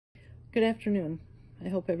Good afternoon. I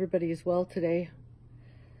hope everybody is well today.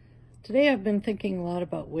 Today I've been thinking a lot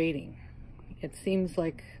about waiting. It seems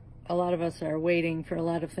like a lot of us are waiting for a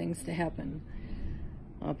lot of things to happen.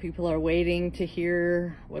 People are waiting to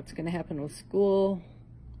hear what's going to happen with school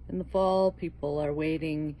in the fall. People are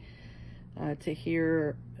waiting to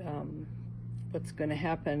hear what's going to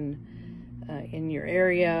happen in your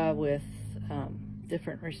area with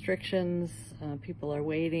different restrictions. People are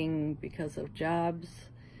waiting because of jobs.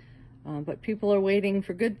 But people are waiting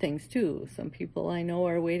for good things too. Some people I know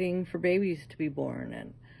are waiting for babies to be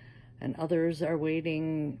born, and others are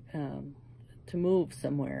waiting to move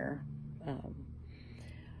somewhere.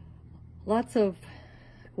 Lots of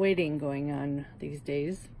waiting going on these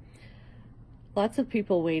days. Lots of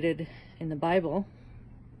people waited in the Bible.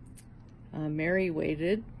 Mary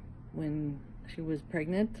waited when she was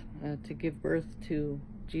pregnant to give birth to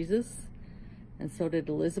Jesus, and so did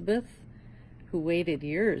Elizabeth, who waited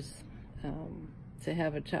years to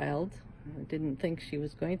have a child. Didn't think she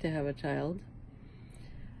was going to have a child.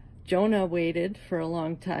 Jonah waited for a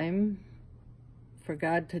long time for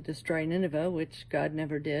God to destroy Nineveh, which God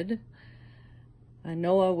never did.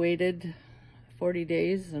 Noah waited 40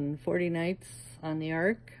 days and 40 nights on the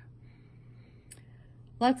ark.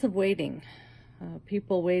 Lots of waiting.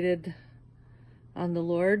 People waited on the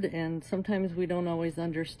Lord, and sometimes we don't always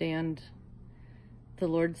understand the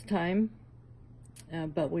Lord's time.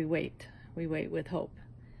 But we wait. We wait with hope.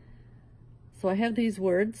 So I have these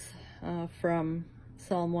words from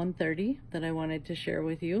Psalm 130 that I wanted to share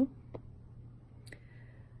with you.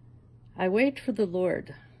 I wait for the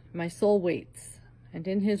Lord. My soul waits, and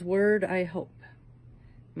in his word I hope.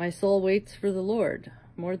 My soul waits for the Lord,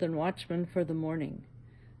 more than watchmen for the morning.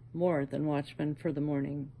 More than watchmen for the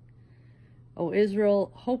morning. O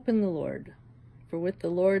Israel, hope in the Lord. For with the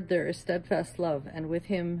Lord there is steadfast love, and with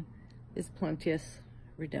him is plenteous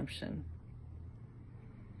redemption.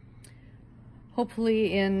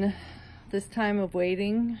 Hopefully in this time of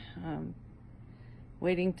waiting,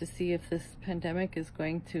 waiting to see if this pandemic is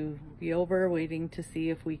going to be over, waiting to see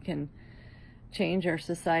if we can change our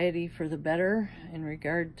society for the better in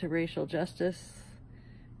regard to racial justice,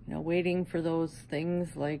 waiting for those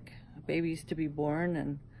things like babies to be born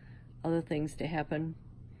and other things to happen.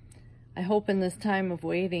 I hope in this time of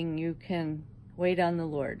waiting you can wait on the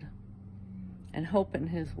Lord and hope in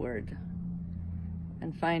his word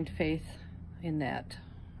and find faith in that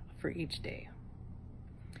for each day.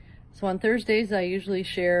 So on Thursdays I usually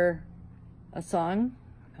share a song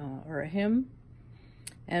or a hymn,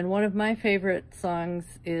 and one of my favorite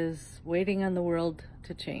songs is Waiting on the World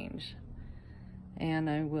to Change, and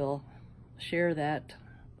I will share that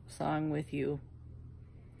song with you.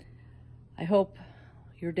 I hope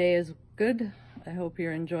your day is good. I hope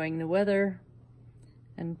you're enjoying the weather.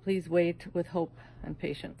 And please wait with hope and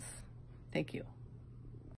patience. Thank you.